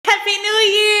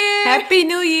Happy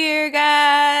New Year,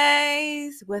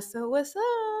 guys. What's up? What's up?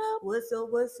 What's up?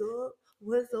 What's up?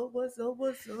 What's up? What's up?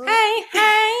 What's up? Hey,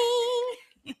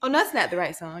 hey. Oh, no, that's not the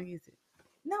right song, is it?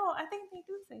 No, I think they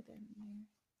do say that in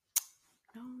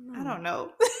there. I don't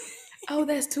know. Oh,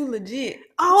 that's too legit.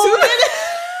 Oh,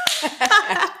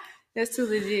 That's too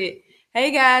legit.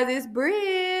 Hey, guys, it's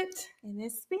Britt. and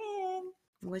it's Spin.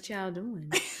 What y'all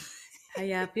doing? How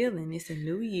y'all feeling? It's a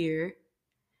new year.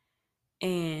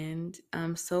 And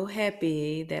I'm so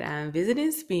happy that I'm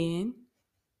visiting Spin.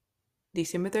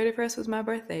 December 31st was my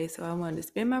birthday, so I wanted to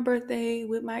spend my birthday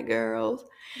with my girls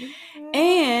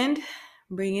and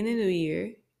bring in the new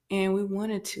year. And we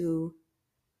wanted to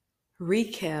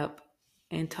recap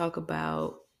and talk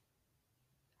about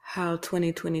how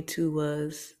 2022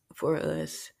 was for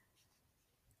us.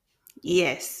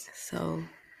 Yes. So,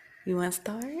 you want to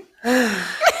start?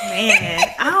 Man,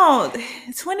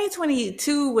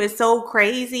 2022 was so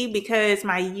crazy because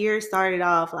my year started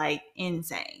off like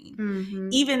insane. Mm-hmm.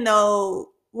 Even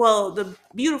though, well, the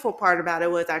beautiful part about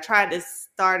it was I tried to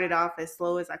start it off as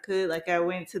slow as I could. Like I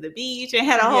went to the beach and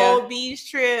had a whole beach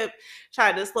trip,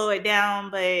 tried to slow it down.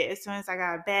 But as soon as I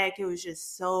got back, it was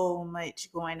just so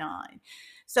much going on.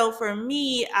 So for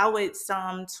me, I would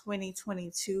sum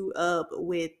 2022 up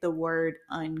with the word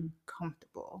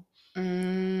uncomfortable.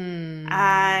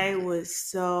 I was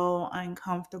so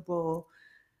uncomfortable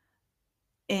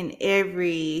in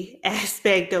every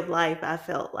aspect of life, I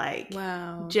felt like.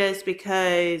 Wow. Just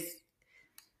because,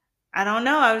 I don't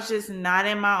know, I was just not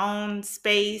in my own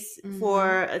space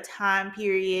for a time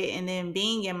period, and then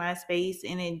being in my space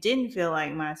and it didn't feel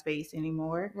like my space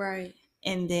anymore. Right.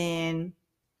 And then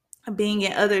being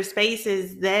in other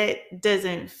spaces that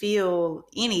doesn't feel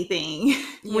anything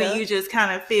when you just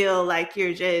kind of feel like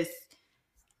you're just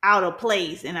out of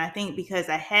place. And I think because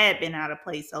I had been out of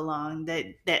place so long,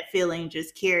 that feeling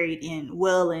just carried in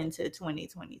well into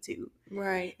 2022.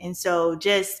 Right. And so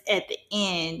just at the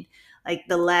end, like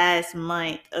the last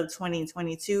month of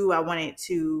 2022, I wanted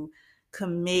to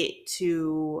commit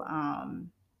to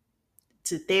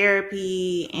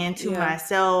therapy and to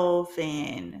myself,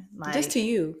 and like just to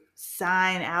you,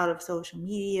 sign out of social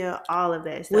media, all of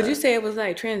that stuff. Would you say it was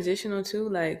like transitional too?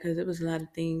 Like, because it was a lot of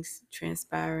things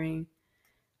transpiring,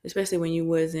 especially when you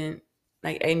wasn't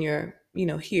like in your,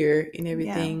 here and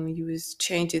everything, when you was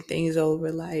changing things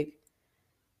over. Like,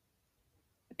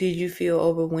 did you feel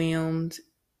overwhelmed?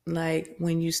 Like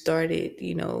when you started,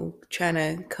 trying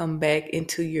to come back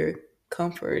into your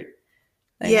comfort?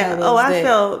 Like, I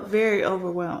felt very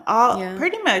overwhelmed.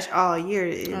 Pretty much all year,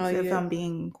 if I'm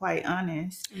being quite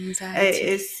honest.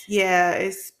 Anxiety.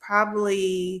 It's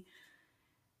probably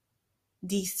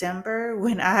December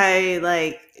when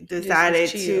I decided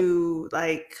to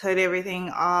cut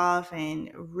everything off and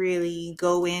really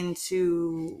go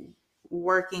into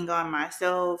working on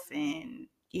myself and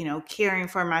caring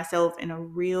for myself in a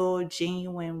real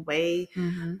genuine way.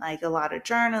 Like a lot of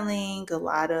journaling, a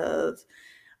lot of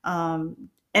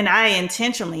and I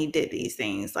intentionally did these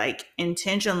things, like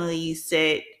intentionally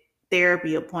set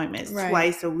therapy appointments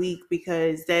twice a week,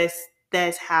 because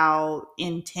that's how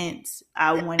intense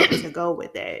I wanted to go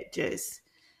with that. Just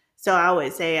so I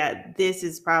would say this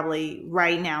is probably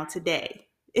right now today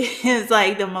is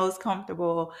like the most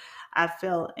comfortable I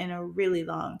felt in a really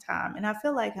long time, and I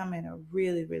feel like I'm in a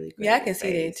really, really great I can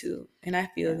space. see that too, and I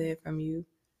feel that from you.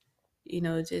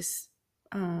 Just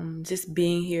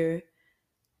being here,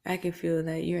 I can feel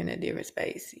that you're in a different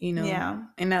space,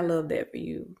 and I love that for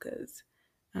you because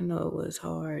I know it was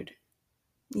hard.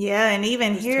 Yeah, and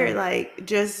even here, tough. Like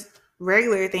just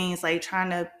regular things, like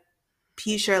trying to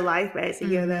piece your life back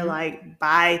together, like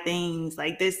buy things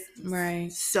like this,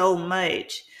 so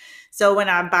much. So when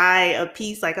I buy a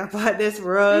piece, like I bought this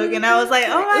rug, and I was like,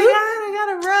 oh my God, I got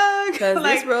a rug. Because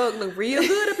this rug look real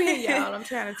good up here, y'all. I'm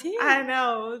trying to tell you. I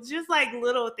know, just like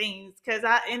little things. Because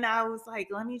I was like,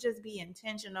 let me just be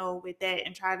intentional with that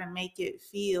and try to make it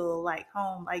feel like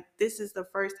home. Like this is the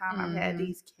first time I've had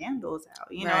these candles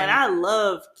out, and I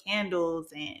love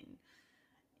candles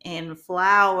and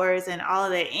flowers and all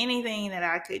of that. Anything that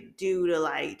I could do to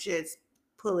like just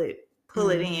pull it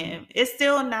in. It's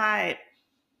still not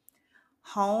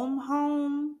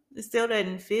home. It still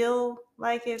doesn't feel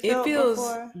like it felt feels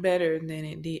before. Better than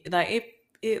it did. Like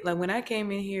it like when I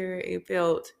came in here, it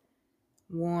felt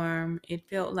warm. It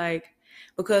felt like,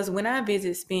 because when I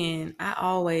visit Spin,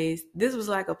 this was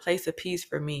like a place of peace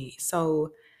for me.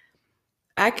 So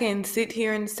I can sit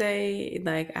here and say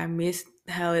like I missed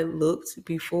how it looked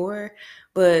before,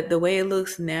 but the way it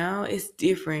looks now, it's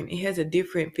different. It has a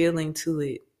different feeling to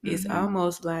it. It's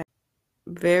almost like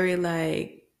very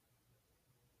like,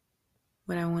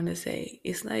 what I want to say.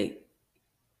 It's like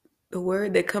the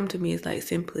word that come to me is like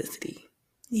simplicity.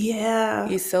 Yeah.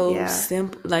 It's so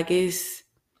simple, like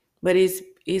but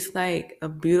it's like a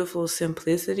beautiful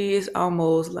simplicity. It's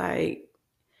almost like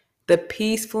the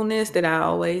peacefulness that I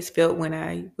always felt when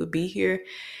I would be here.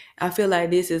 I feel like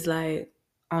this is like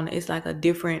it's like a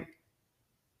different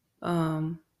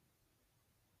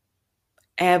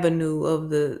avenue of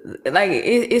the, like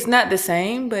it's not the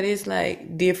same, but it's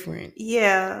like different.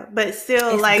 Yeah, but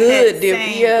still It's like good, that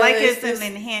same, yeah, like it's an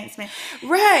enhancement,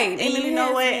 right? And you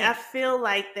know what? I feel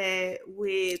like that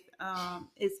with,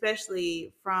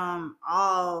 especially from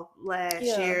all last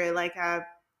year, like I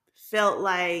felt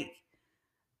like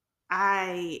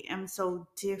I am so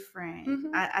different.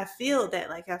 Mm-hmm. I feel that,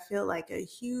 like I feel like a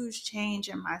huge change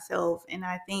in myself, and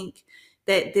I think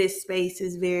that this space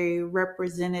is very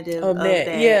representative of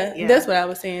that. Yeah, that's what I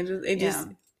was saying. Just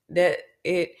that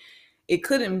it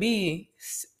couldn't be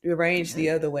arranged the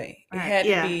other way. It had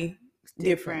to be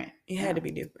different. It had to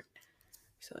be different.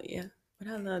 So yeah, but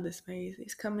I love the space.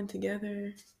 It's coming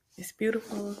together. It's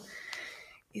beautiful.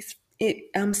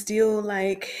 I'm still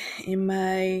like in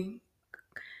my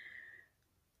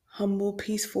humble,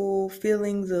 peaceful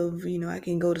feelings of, I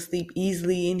can go to sleep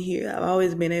easily in here. I've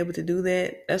always been able to do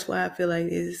that. That's why I feel like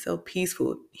it's so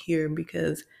peaceful here,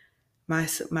 because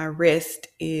my rest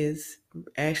is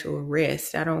actual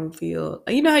rest. I don't feel,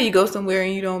 how you go somewhere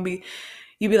and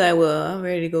you be like, well, I'm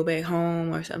ready to go back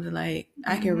home or something. Like,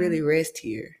 I can really rest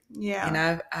here. Yeah.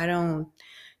 And I don't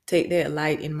take that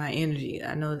light in my energy.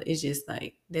 I know it's just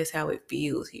like, that's how it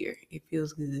feels here. It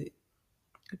feels good.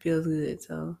 It feels good.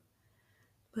 So,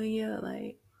 but yeah,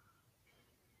 like,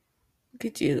 look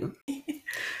at you.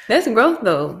 That's growth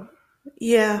though.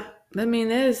 Yeah. I mean,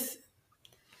 that's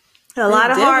a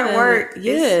lot of hard work.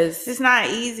 Yes. It's not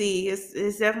easy.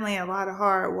 It's definitely a lot of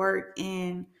hard work.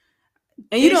 And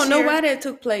you don't know why that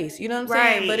took place. You know what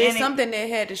I'm saying? But it's something that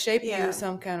had to shape you in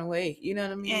some kind of way. You know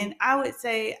what I mean? And I would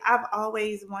say I've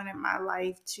always wanted my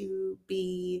life to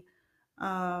be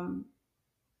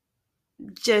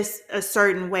just a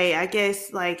certain way. I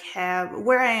guess like have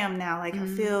where I am now. Like I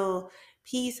feel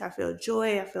peace, I feel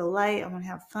joy, I feel light, I want to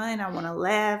have fun, I want to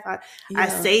laugh, I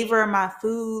savor my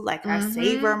food, like I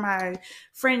savor my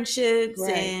friendships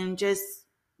and just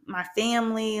my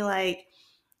family. Like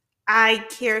I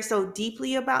care so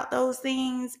deeply about those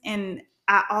things, and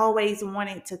I always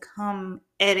wanted to come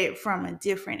at it from a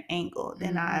different angle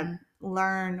than I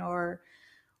learn or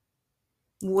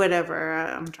whatever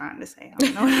I'm trying to say. I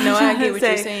don't know no, I get what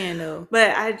you're saying though.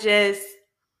 But I just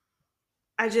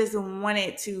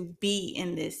wanted to be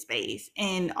in this space,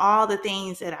 and all the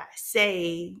things that I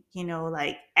say,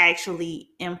 like actually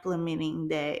implementing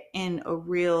that in a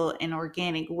real and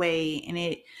organic way. And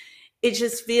it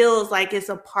just feels like it's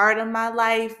a part of my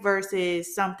life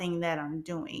versus something that I'm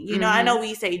doing. I know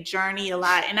we say journey a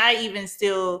lot, and I even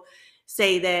still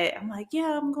say that. I'm like,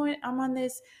 yeah, I'm on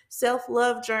this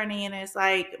self-love journey, and it's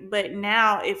like, but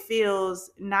now it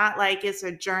feels not like it's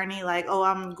a journey, like, oh,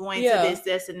 I'm going to this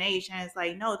destination. It's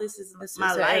like, no, this is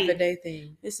my life. Everyday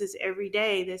thing. This is every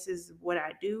day. This is what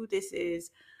I do. This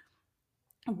is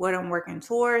what I'm working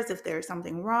towards. If there's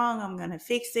something wrong, I'm going to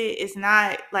fix it. It's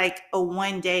not like a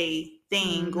one day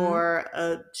thing or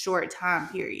a short time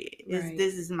period.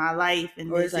 This is my life.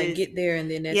 And or it's like get there and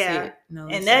then that's it. No,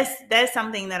 and that's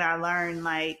something that I learned.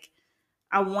 Like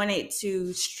I wanted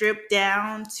to strip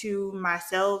down to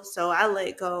myself. So I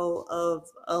let go of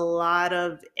a lot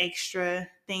of extra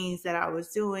things that I was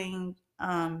doing.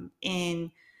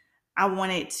 And I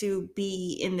wanted to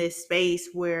be in this space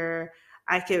where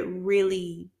I could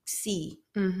really see,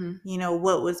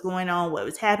 what was going on, what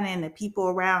was happening, the people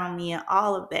around me, and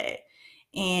all of that.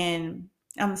 And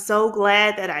I'm so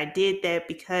glad that I did that,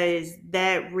 because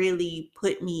that really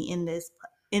put me in this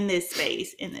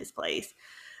space, in this place.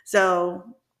 So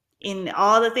in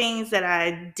all the things that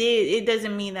I did, it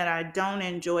doesn't mean that I don't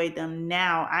enjoy them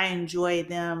now. I enjoy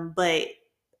them, but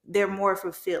they're more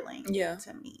fulfilling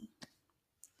to me.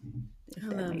 I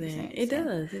love that. It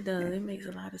does. It makes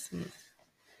a lot of sense.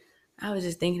 I was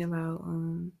just thinking about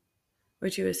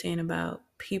what you were saying about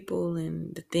people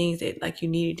and the things that like you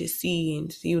needed to see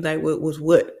and see like what was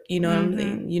what. You know what I'm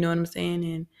saying? You know what I'm saying?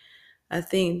 And I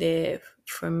think that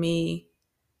for me,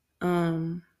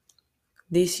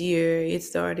 this year it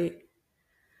started.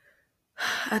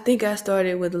 I think I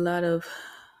started with a lot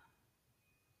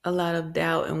of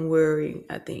doubt and worry.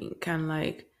 I think kind of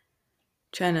like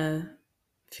trying to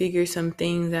figure some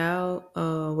things out,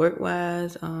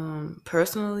 work-wise,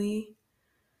 personally.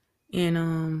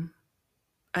 And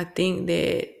I think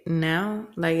that now,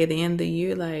 like at the end of the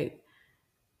year, like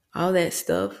all that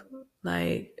stuff,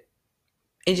 like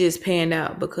it just panned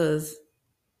out because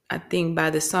I think by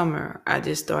the summer, I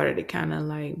just started to kind of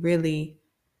like really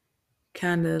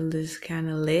kind of just kind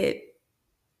of let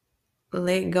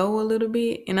go a little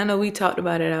bit. And I know we talked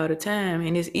about it all the time,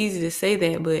 and it's easy to say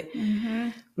that, but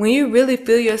when you really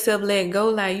feel yourself let go,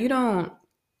 like you don't,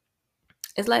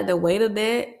 it's like the weight of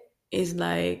that is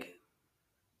like,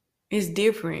 it's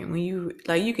different when you,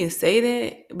 like you can say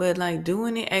that, but like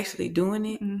doing it, actually doing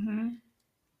it,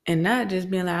 and not just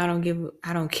being like,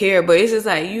 I don't care, but it's just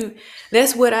like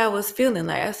that's what I was feeling.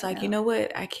 Like, I was like, you know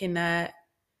what? I cannot,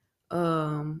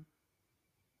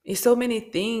 it's so many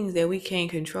things that we can't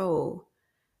control.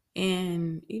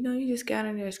 And, you just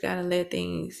gotta let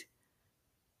things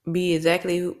be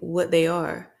exactly what they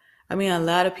are. I mean, a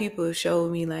lot of people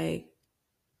showed me like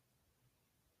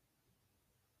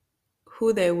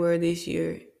who they were this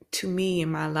year to me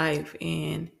in my life.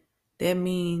 And that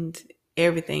means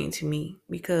everything to me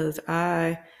because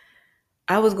I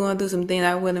was going through some things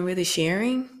I wasn't really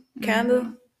sharing, kind of.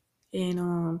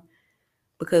 And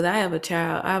because I have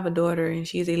a daughter and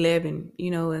she's 11,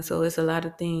 and so it's a lot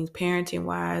of things parenting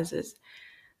wise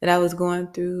that I was going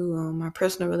through, my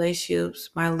personal relationships,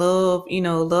 my love,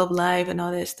 love life and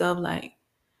all that stuff. Like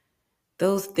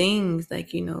those things,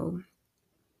 like,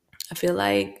 I feel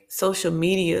like social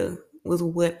media was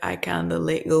what I kind of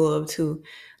let go of too.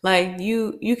 Like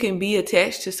you can be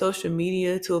attached to social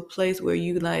media to a place where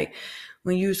you like,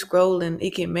 when you scrolling,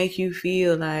 it can make you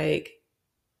feel like,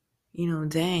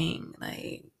 dang,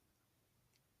 like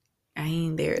I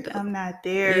ain't there though. I'm not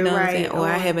there, You know what I'm right? saying? Or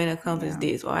I haven't accomplished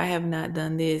this, or I have not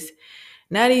done this.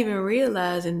 Not even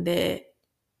realizing that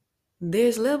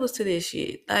there's levels to this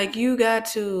shit. Like you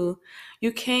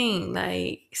can't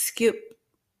like skip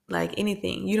like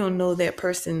anything. You don't know that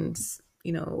person's,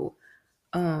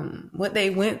 what they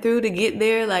went through to get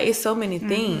there. Like it's so many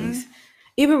things.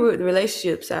 Even with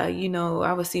relationships, I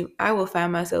will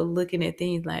find myself looking at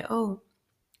things like, oh,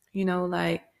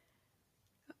 like,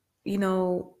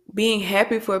 being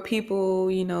happy for people,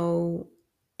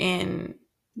 and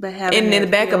but having in the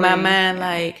back feeling, of my mind,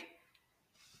 like,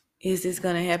 is this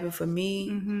gonna happen for me?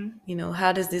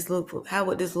 How would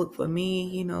this look for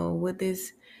me?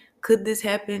 Could this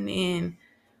happen? And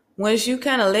once you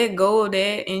kind of let go of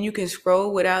that and you can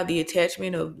scroll without the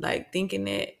attachment of like thinking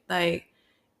that, like,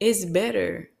 it's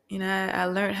better. And I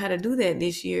learned how to do that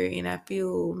this year, and I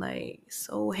feel like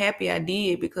so happy I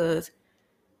did, because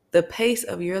the pace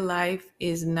of your life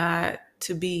is not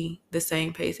to be the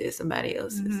same pace as somebody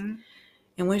else's.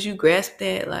 And once you grasp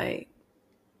that, like,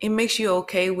 it makes you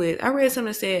okay with, I read something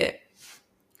that said,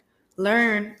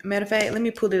 matter of fact, let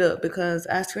me pull it up because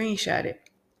I screenshot it.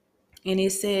 And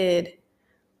it said,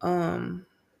 hold on,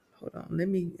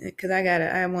 because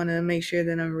I want to make sure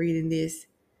that I'm reading this,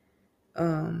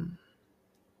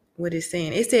 what it's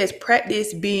saying. It says,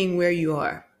 practice being where you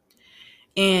are.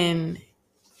 And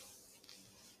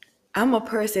I'm a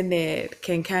person that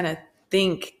can kind of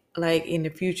think like in the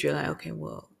future, like, okay,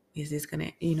 well, is this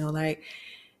gonna, like,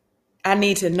 I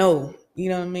need to know, you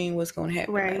know what I mean, what's gonna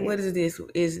happen. right? Like, what is this?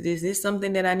 Is this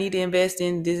something that I need to invest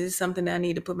in? Is this something that I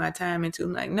need to put my time into?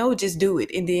 I'm like, no, just do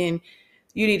it. And then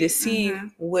you need to see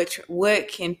what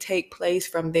can take place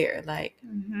from there. Like,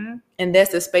 and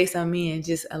that's the space I'm in,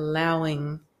 just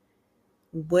allowing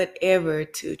whatever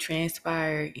to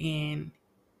transpire and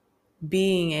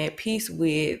being at peace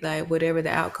with like whatever the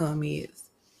outcome is,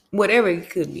 whatever it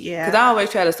could be. Because I always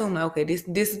try to assume like, okay,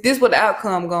 this what the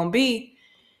outcome gonna be,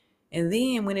 and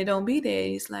then when it don't be there,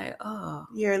 it's like, oh,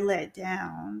 you're let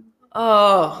down.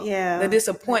 Oh, yeah, the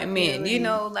disappointment,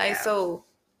 like, so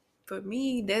for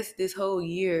me, this whole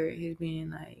year has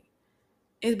been like,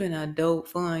 it's been a dope,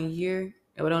 fun year.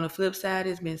 But on the flip side,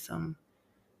 it's been some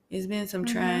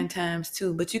trying times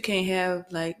too. But you can't have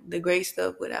like the great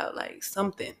stuff without like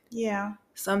something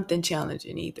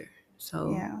challenging either.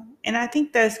 So and I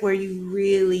think that's where you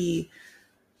really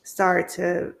start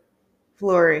to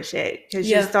flourish at, because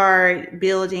you start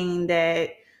building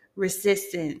that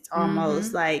resistance,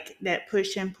 almost like that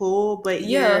push and pull, but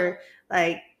you're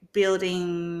like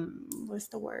building, what's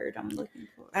the word I'm looking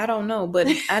for? I don't know, but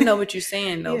I know what you're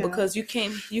saying though, because you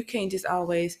can't just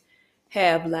always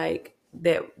have like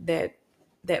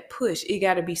that push. It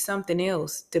got to be something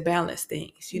else to balance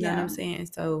things. You know what I'm saying?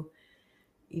 So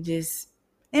it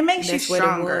makes you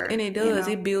stronger, and it does.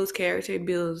 It builds character. It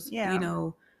builds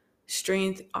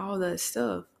strength, all that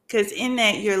stuff. Because in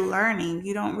that you're learning,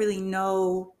 you don't really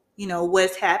know,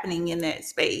 what's happening in that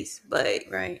space, but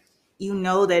you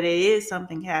know that it is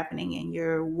something happening and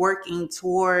you're working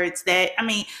towards that. I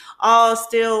mean, all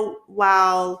still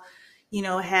while,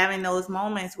 having those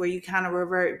moments where you kind of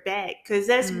revert back, because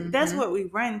that's what we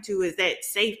run to, is that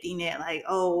safety net. Like,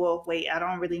 oh, well, wait, I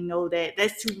don't really know that.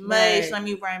 That's too much. Right. Let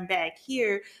me run back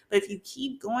here. But if you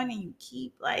keep going and you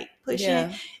keep like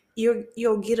pushing,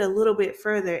 you'll get a little bit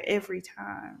further every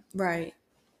time. Right.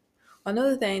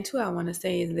 Another thing too I want to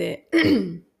say is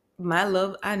that my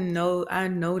love, I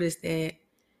noticed that,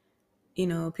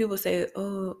 people say,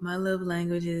 oh, my love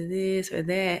language is this or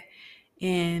that.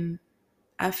 And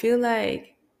I feel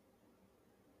like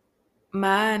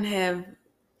mine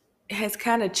has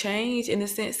kind of changed in the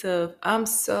sense of I'm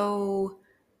so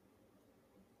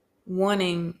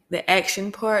wanting the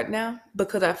action part now,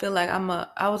 because I feel like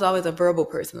I was always a verbal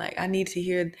person. Like I need to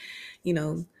hear,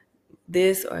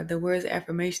 this or the words of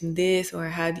affirmation, this, or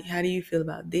how do you feel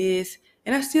about this?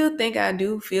 And I still think I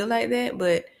do feel like that,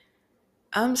 but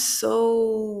I'm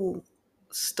so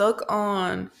stuck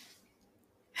on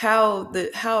how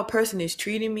a person is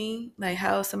treating me, like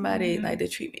how somebody like to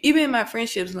treat me. Even in my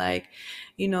friendships, like,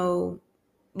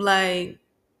 like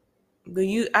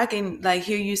I can like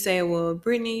hear you say, well,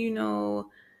 Brittany,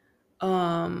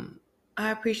 I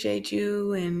appreciate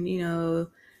you, and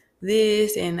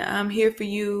this, and I'm here for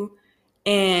you,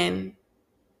 and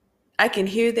I can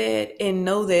hear that and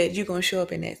know that you're going to show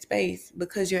up in that space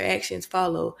because your actions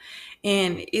follow.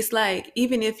 And it's like,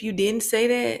 even if you didn't say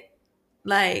that,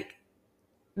 like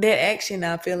that action,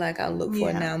 I feel like I look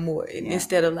for now more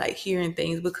instead of like hearing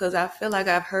things, because I feel like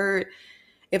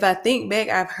if I think back,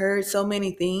 I've heard so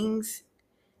many things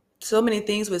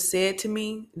were said to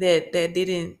me that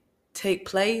didn't take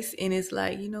place. And it's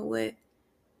like, you know what?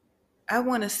 I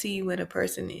want to see what a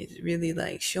person is really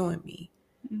like showing me.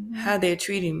 How they're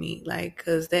treating me, like,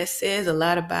 because that says a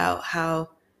lot about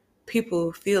how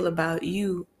people feel about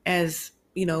you as,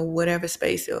 whatever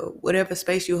space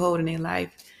you hold in their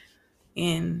life.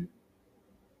 And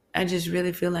I just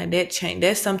really feel like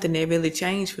that's something that really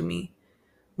changed for me,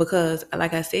 because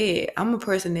like I said, I'm a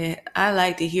person that I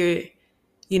like to hear,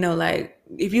 like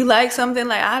if you like something,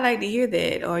 like I like to hear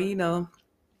that, or,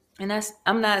 and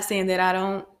I'm not saying that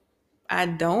I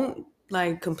don't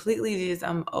like completely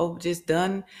I'm just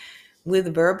done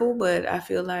with verbal, but I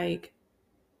feel like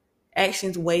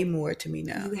action's way more to me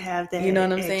now. You have that, you know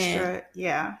what I'm extra, saying?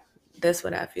 Yeah. That's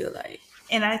what I feel like.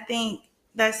 And I think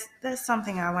that's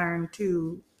something I learned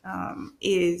too,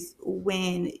 is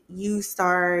when you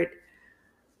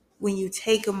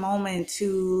take a moment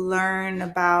to learn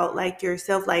about like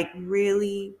yourself, like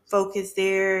really focus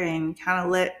there and kind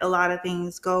of let a lot of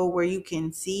things go where you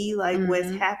can see like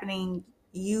what's happening,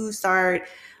 you start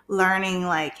learning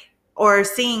like, or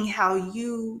seeing how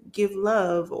you give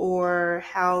love or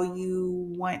how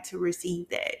you want to receive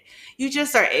that. You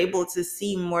just are able to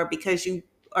see more because you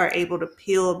are able to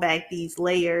peel back these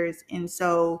layers. And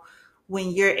so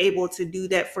when you're able to do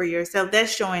that for yourself,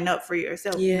 that's showing up for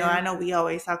yourself. Yeah. I know we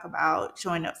always talk about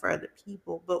showing up for other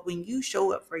people, but when you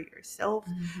show up for yourself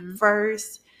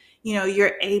first,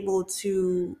 you're able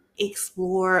to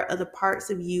explore other parts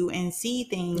of you and see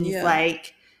things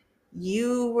like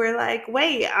you were like,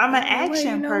 wait, I'm an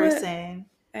action person.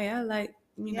 Hey, I like,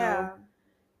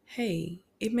 hey,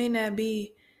 it may not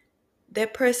be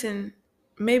that person,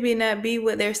 maybe not be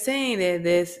what they're saying,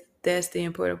 that's the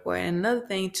important part. And another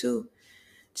thing too,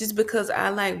 just because I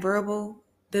like verbal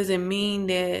doesn't mean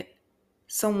that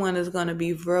someone is going to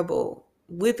be verbal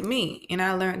with me. And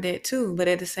I learned that too. But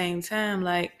at the same time,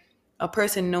 like a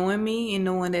person knowing me and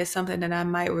knowing that's something that I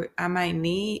might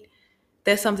need,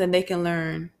 that's something they can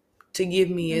learn to give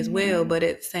me as well. But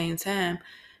at the same time,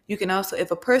 you can also,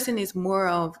 if a person is more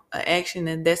of an action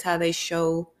and that's how they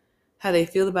show how they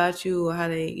feel about you, or how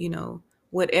they,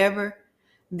 whatever,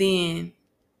 then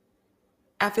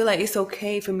I feel like it's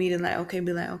okay for me to be like, okay,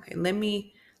 let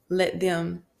me let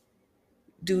them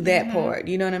do that part.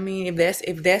 You know what I mean?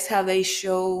 If that's how they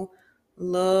show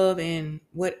love and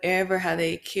whatever, how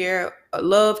they care,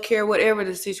 whatever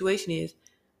the situation is,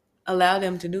 allow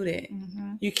them to do that.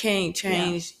 You can't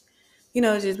change,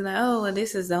 just be like, oh, well,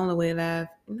 this is the only way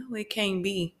that no, it can't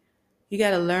be. You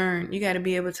got to learn. You got to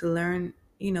be able to learn,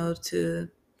 to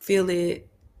feel it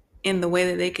in the way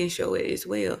that they can show it as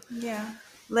well. Yeah.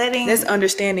 That's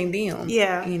understanding them.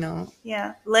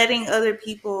 Yeah. Letting other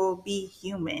people be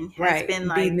human has been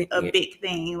like a big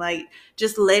thing. Like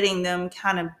just letting them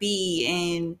kind of be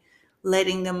and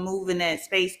letting them move in that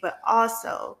space. But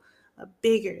also a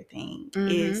bigger thing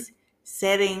is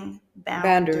setting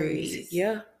boundaries.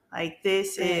 Yeah. Like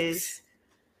this is,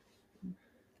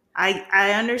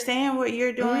 I understand what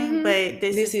you're doing, but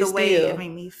this is the way it made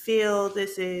me feel.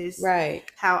 This is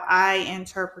how I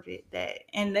interpreted that.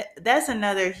 And that's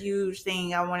another huge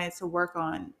thing I wanted to work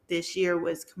on this year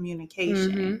was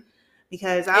communication.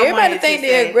 because I everybody think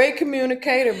they're a great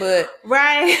communicator, but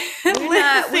right,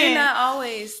 we're not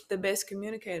always the best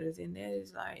communicators, and that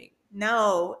is like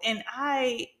no. And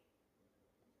I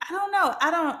don't know.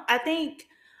 I think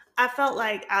I felt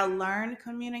like I learned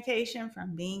communication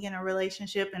from being in a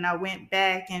relationship, and I went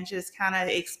back and just kind of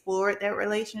explored that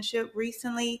relationship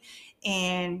recently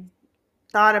and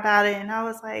thought about it, and I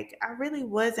was like, I really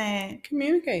wasn't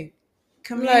communicating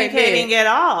at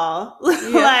all. Yeah.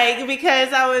 Like,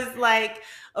 because I was like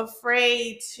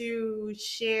afraid to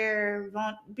share,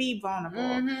 be vulnerable.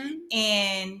 Mm-hmm.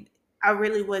 And I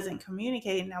really wasn't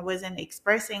communicating. I wasn't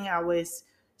expressing. I was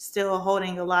still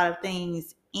holding a lot of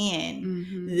things in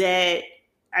mm-hmm. that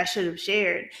I should have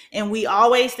shared. And we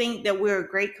always think that we're a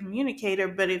great communicator,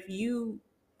 but if you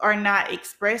are not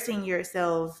expressing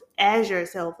yourself,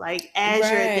 like as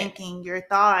right. you're thinking your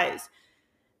thoughts,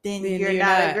 then you're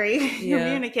not a great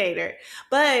communicator.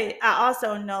 But I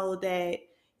also know that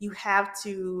you have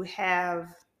to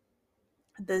have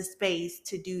the space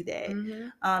to do that.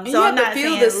 Mm-hmm. So I'm not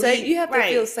saying you have to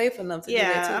feel safe enough to do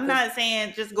that too. I'm not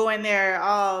saying just go in there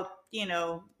all,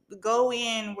 go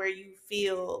in where you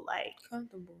feel like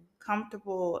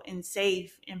comfortable and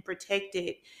safe and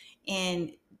protected,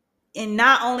 and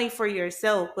not only for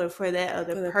yourself but for that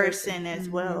other person as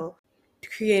mm-hmm. well.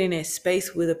 Creating that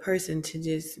space with a person to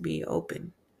just be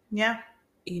open. Yeah.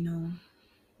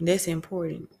 That's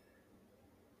important.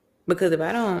 Because if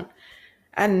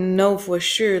I know for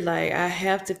sure, like, I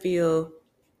have to feel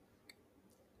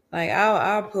like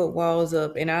I'll put walls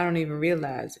up and I don't even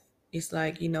realize it. It's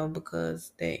like,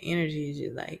 because that energy is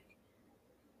just like,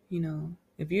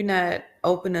 if you're not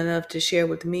open enough to share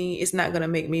with me, it's not going to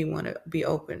make me want to be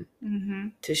open mm-hmm.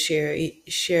 to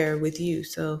share with you.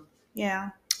 So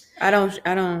yeah. I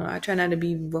try not to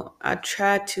be, I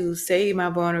try to save my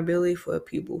vulnerability for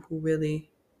people who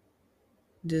really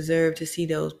deserve to see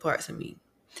those parts of me,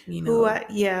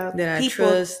 that I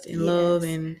trust and love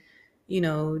and,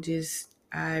 just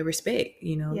I respect,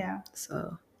 Yeah.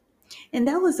 So. And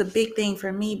that was a big thing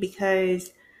for me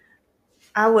because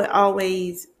I would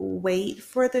always wait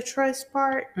for the trust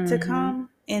part mm-hmm. to come.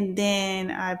 And then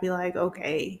I'd be like,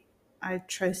 okay, I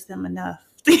trust them enough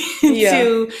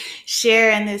to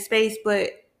share in this space. But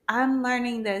I'm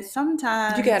learning that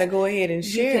sometimes you got to go ahead and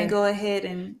share. You can go ahead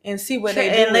and see what they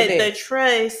do and let the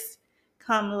trust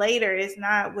come later. It's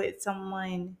not what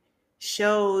someone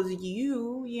shows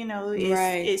you,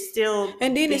 it's still,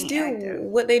 and then it's still active.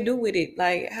 What they do with it,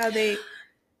 like how they.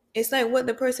 It's like what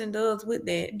the person does with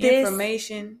that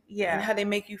information and how they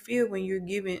make you feel when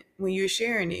you're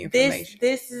sharing the information.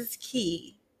 This is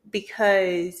key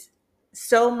because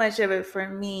so much of it for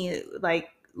me, like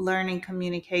learning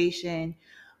communication,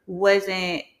 was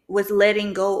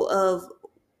letting go of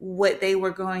what they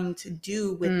were going to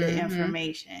do with mm-hmm. the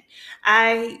information.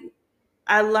 I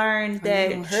learned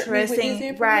that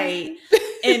trusting, right.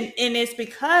 and it's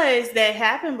because that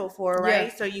happened before, right?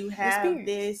 Yeah. So you have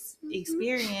this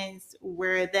experience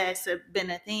where that's been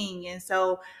a thing. And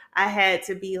so I had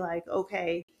to be like,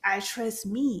 okay, I trust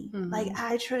me. Mm-hmm. Like,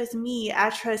 I trust me. I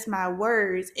trust my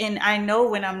words. And I know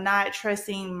when I'm not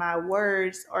trusting my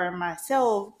words or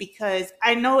myself, because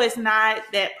I know it's not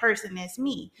that person, it's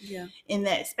me in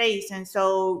that space. And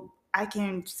so I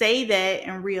can say that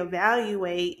and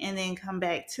reevaluate and then come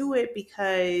back to it,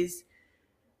 because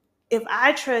if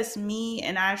I trust me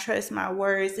and I trust my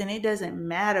words, then it doesn't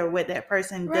matter what that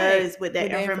person does with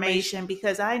that information,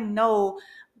 because I know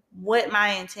what my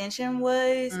intention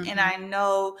was mm-hmm. and I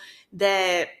know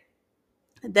that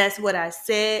that's what I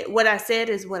said. What I said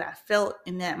is what I felt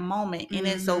in that moment. And mm-hmm.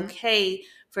 it's okay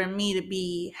for me to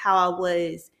be how I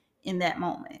was in that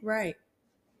moment. Right.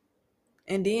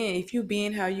 And then if you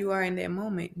being how you are in that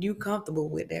moment, you comfortable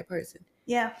with that person.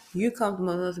 Yeah. You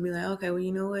comfortable enough to be like, okay, well,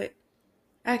 you know what?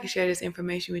 I can share this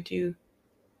information with you.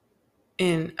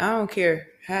 And I don't care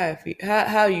how you,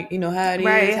 how it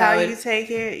is. How you take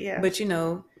it. Yeah. But,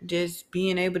 just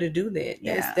being able to do that.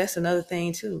 That's another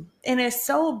thing too. And it's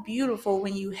so beautiful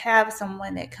when you have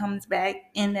someone that comes back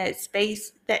in that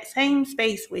space, that same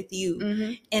space with you,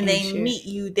 mm-hmm. and they share. Meet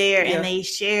you there and they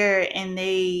share and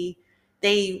they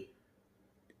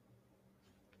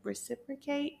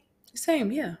reciprocate.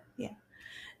 Same, yeah. Yeah.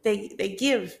 They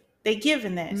give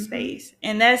in that mm-hmm. space.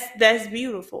 And that's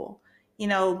beautiful.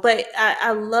 But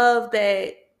I love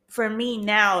that for me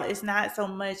now, it's not so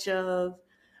much of,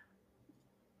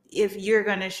 if you're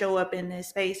going to show up in this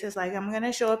space, it's like, I'm going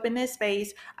to show up in this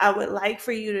space. I would like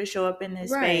for you to show up in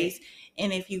this space.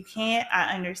 And if you can't,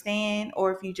 I understand.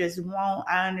 Or if you just won't,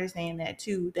 I understand that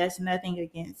too. That's nothing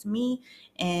against me.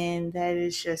 And that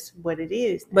is just what it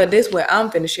is. Now. But this way,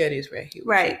 I'm finna share this right here.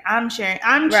 Right. I'm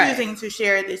choosing to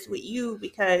share this with you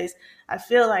because I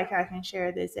feel like I can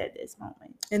share this at this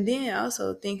moment. And then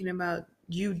also thinking about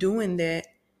you doing that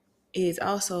is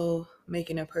also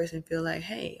making a person feel like,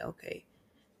 hey, okay,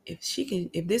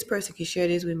 if this person can share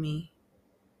this with me,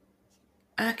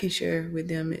 I can share with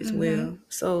them as well.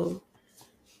 So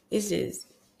it's just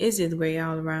great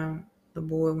all around the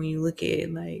board when you look at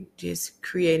it, like just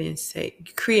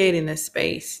creating a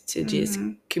space to just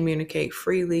communicate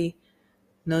freely,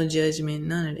 no judgment,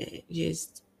 none of that.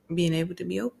 Just being able to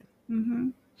be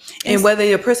open. And whether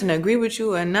your person agree with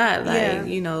you or not, like,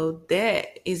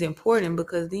 that is important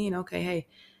because then, okay, hey,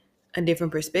 a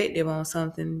different perspective on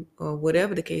something or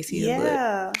whatever the case is.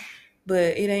 Yeah.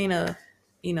 But it ain't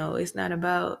it's not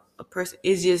about a person.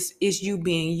 It's you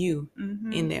being you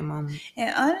in that moment.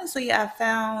 And honestly, I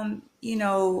found,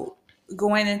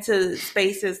 going into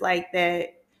spaces like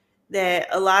that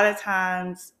a lot of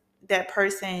times that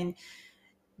person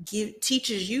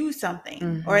teaches you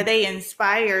something or they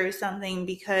inspire something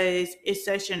because it's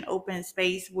such an open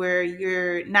space where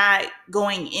you're not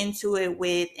going into it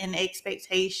with an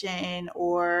expectation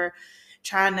or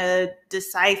trying to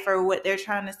decipher what they're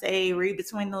trying to say, read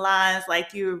between the lines,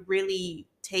 like you're really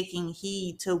taking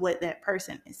heed to what that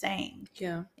person is saying.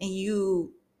 Yeah. And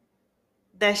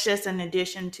that's just an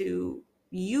addition to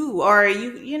you, or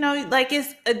like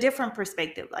it's a different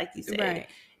perspective, like you said. Right.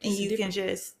 And you can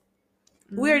just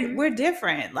we're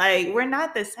different. Like, we're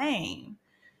not the same.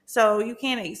 So you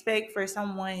can't expect for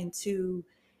someone to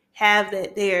have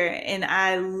that there. And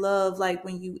I love, like,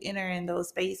 when you enter in those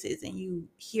spaces and you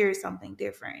hear something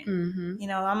different.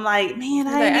 I'm like, man,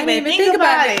 I didn't even think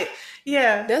about it.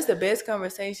 Yeah. That's the best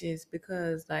conversations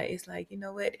because, like, it's like, you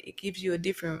know what? It gives you a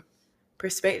different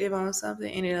perspective on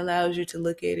something and it allows you to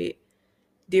look at it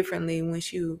differently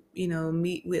once you,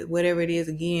 meet with whatever it is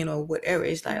again or whatever.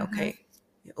 It's like, okay,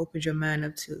 it opens your mind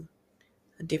up to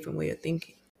a different way of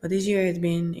thinking. But this year it's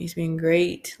been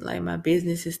great. Like, my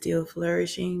business is still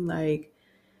flourishing. Like,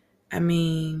 I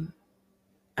mean,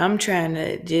 I'm trying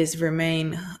to just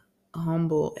remain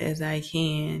humble as I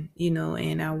can,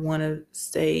 and I want to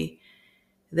stay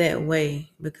that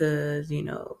way because,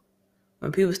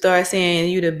 when people start saying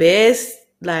you the best,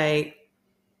 like,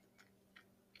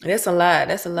 that's a lot.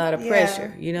 That's a lot of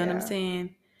pressure. You know what I'm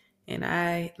saying? And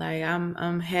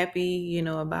I'm happy,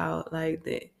 about like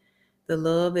the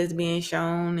love that's being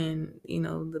shown and,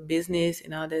 the business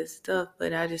and all that stuff.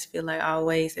 But I just feel like I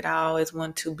always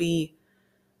want to be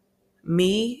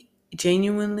me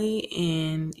genuinely.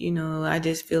 And, I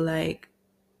just feel like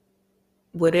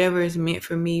whatever is meant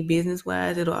for me business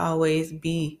wise, it'll always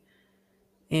be,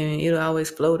 and it'll always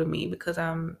flow to me because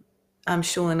I'm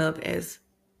showing up as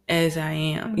I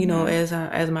am,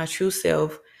 as my true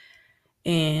self,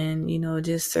 and,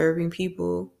 just serving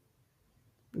people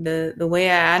the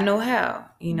way I know how,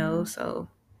 so.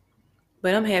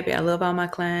 But I'm happy. I love all my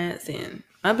clients, and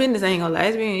my business ain't gonna lie,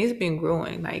 it's been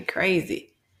growing like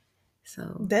crazy.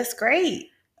 So that's great.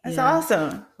 That's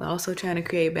awesome. We're also trying to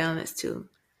create balance too.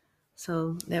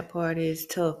 So that part is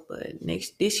tough, but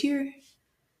this year,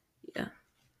 yeah,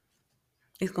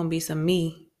 it's gonna be some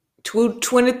me.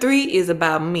 23 is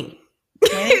about me.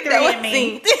 23 and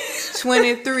me.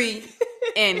 23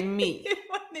 and me.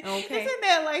 Okay. Isn't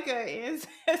that like a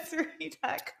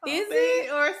Ancestry.com? Is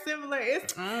it? Or similar? I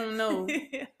don't know.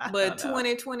 But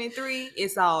 2023,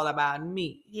 it's all about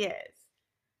me. Yes.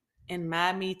 And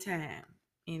my me time.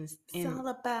 It's all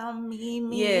about me,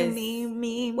 yes.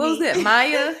 me. What was that,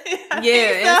 Maya?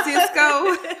 Yeah, and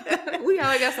Cisco. We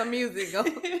always got some music.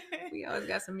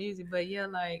 But yeah,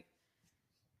 like,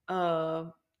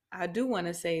 I do want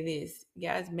to say this.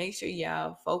 Guys, make sure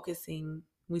y'all focusing.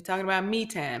 We're talking about me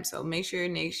time. So make sure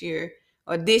next year,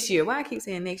 or this year, why I keep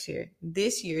saying next year,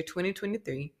 this year,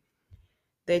 2023,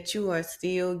 that you are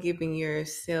still giving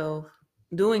yourself,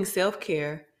 doing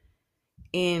self-care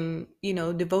and,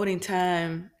 devoting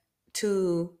time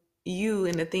to you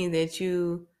and the things that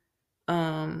you,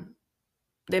 that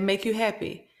make you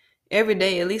happy. Every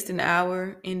day, at least an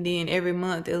hour, and then every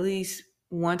month, at least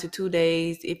 1 to 2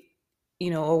 days, if,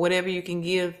 or whatever you can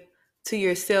give to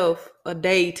yourself a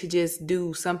day to just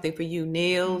do something for you.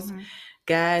 Nails,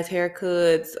 guys,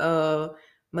 haircuts,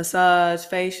 massage,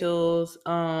 facials,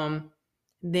 I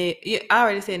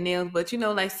already said nails, but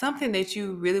like something that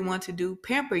you really want to do,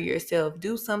 pamper yourself,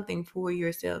 do something for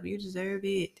yourself. You deserve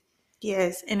it.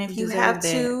 Yes, and if you have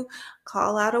to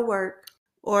call out of work,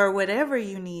 or whatever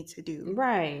you need to do.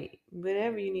 Right.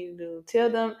 Whatever you need to do. Tell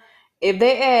them if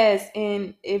they ask,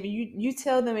 and if you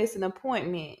tell them it's an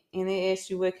appointment and they ask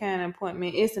you what kind of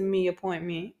appointment, it's a me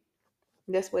appointment.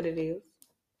 That's what it is.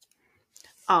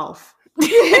 Off.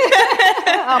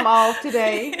 I'm off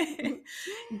today.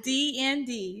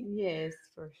 D&D. Yes,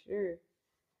 for sure.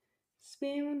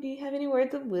 Spin, do you have any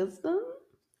words of wisdom?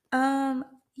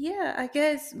 Yeah, I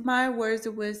guess my words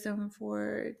of wisdom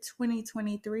for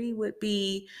 2023 would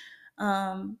be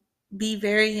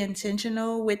very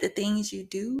intentional with the things you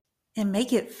do and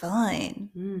make it fun.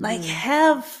 Mm-hmm. Like,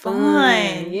 have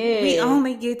fun. Yeah. We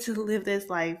only get to live this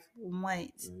life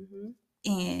once. Mm-hmm.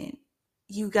 And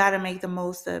you got to make the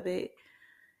most of it.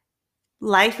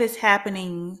 Life is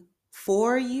happening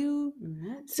for you.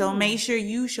 Mm-hmm. So make sure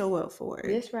you show up for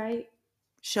it. That's right.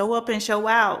 Show up and show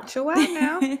out. Show out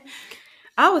now.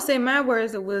 I would say my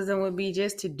words of wisdom would be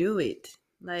just to do it.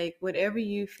 Like, whatever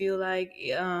you feel like,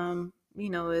 is on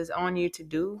you to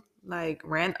do. Like,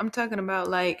 I'm talking about,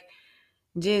 like,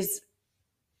 just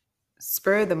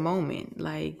spur the moment.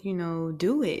 Like,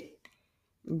 do it.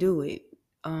 Do it.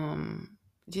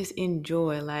 Just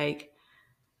enjoy. Like,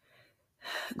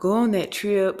 go on that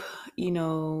trip,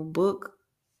 book,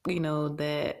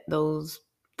 those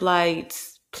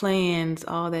flights, plans,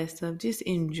 all that stuff. Just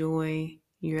enjoy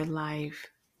your life.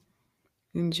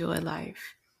 Enjoy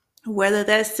life. Whether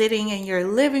that's sitting in your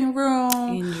living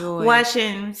room,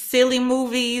 watching silly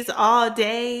movies all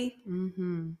day.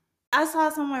 Mm-hmm. I saw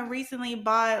someone recently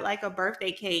bought like a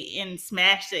birthday cake and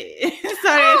smashed it.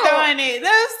 Started throwing it.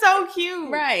 That was so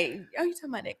cute. Right. Oh, you talking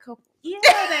about that couple? Yeah,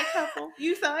 that couple.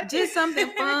 You saw it? Just something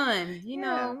fun,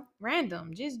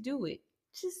 random. Just do it.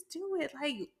 Just do it.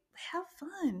 Like, have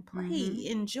fun, play,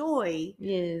 enjoy.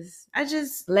 Yes. I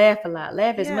just laugh a lot.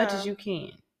 Laugh as much as you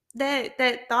can.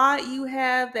 That thought you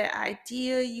have, that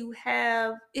idea you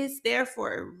have, it's there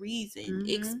for a reason. Mm-hmm.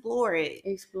 Explore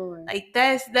it. Like,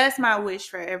 that's my wish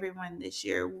for everyone this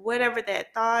year. Whatever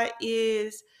that thought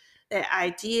is, that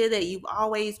idea that you've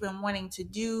always been wanting to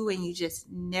do and you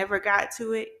just never got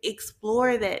to it,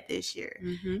 explore that this year.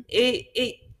 Mm-hmm.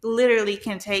 It literally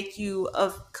can take you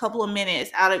a couple of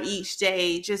minutes out of each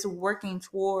day just working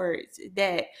towards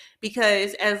that,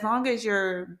 because as long as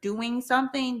you're doing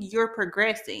something, you're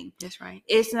progressing. That's right.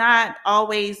 It's not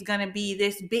always going to be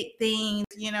this big thing,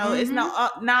 mm-hmm. It's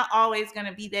not always going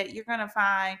to be that. You're going to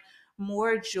find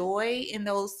more joy in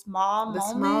those small moments.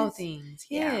 Small things.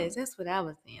 Yes, that's what I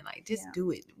was saying. Like, just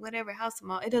do it. Whatever, how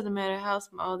small. It doesn't matter how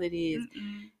small it is.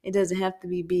 Mm-mm. It doesn't have to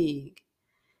be big.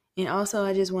 And also,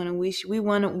 I just want to wish, we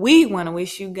want to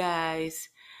wish you guys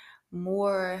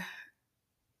more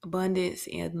abundance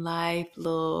in life,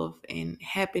 love, and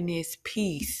happiness,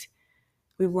 peace.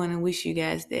 We want to wish you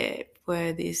guys that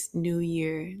for this new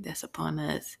year that's upon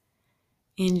us.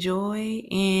 Enjoy,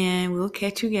 and we'll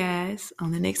catch you guys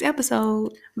on the next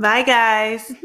episode. Bye, guys.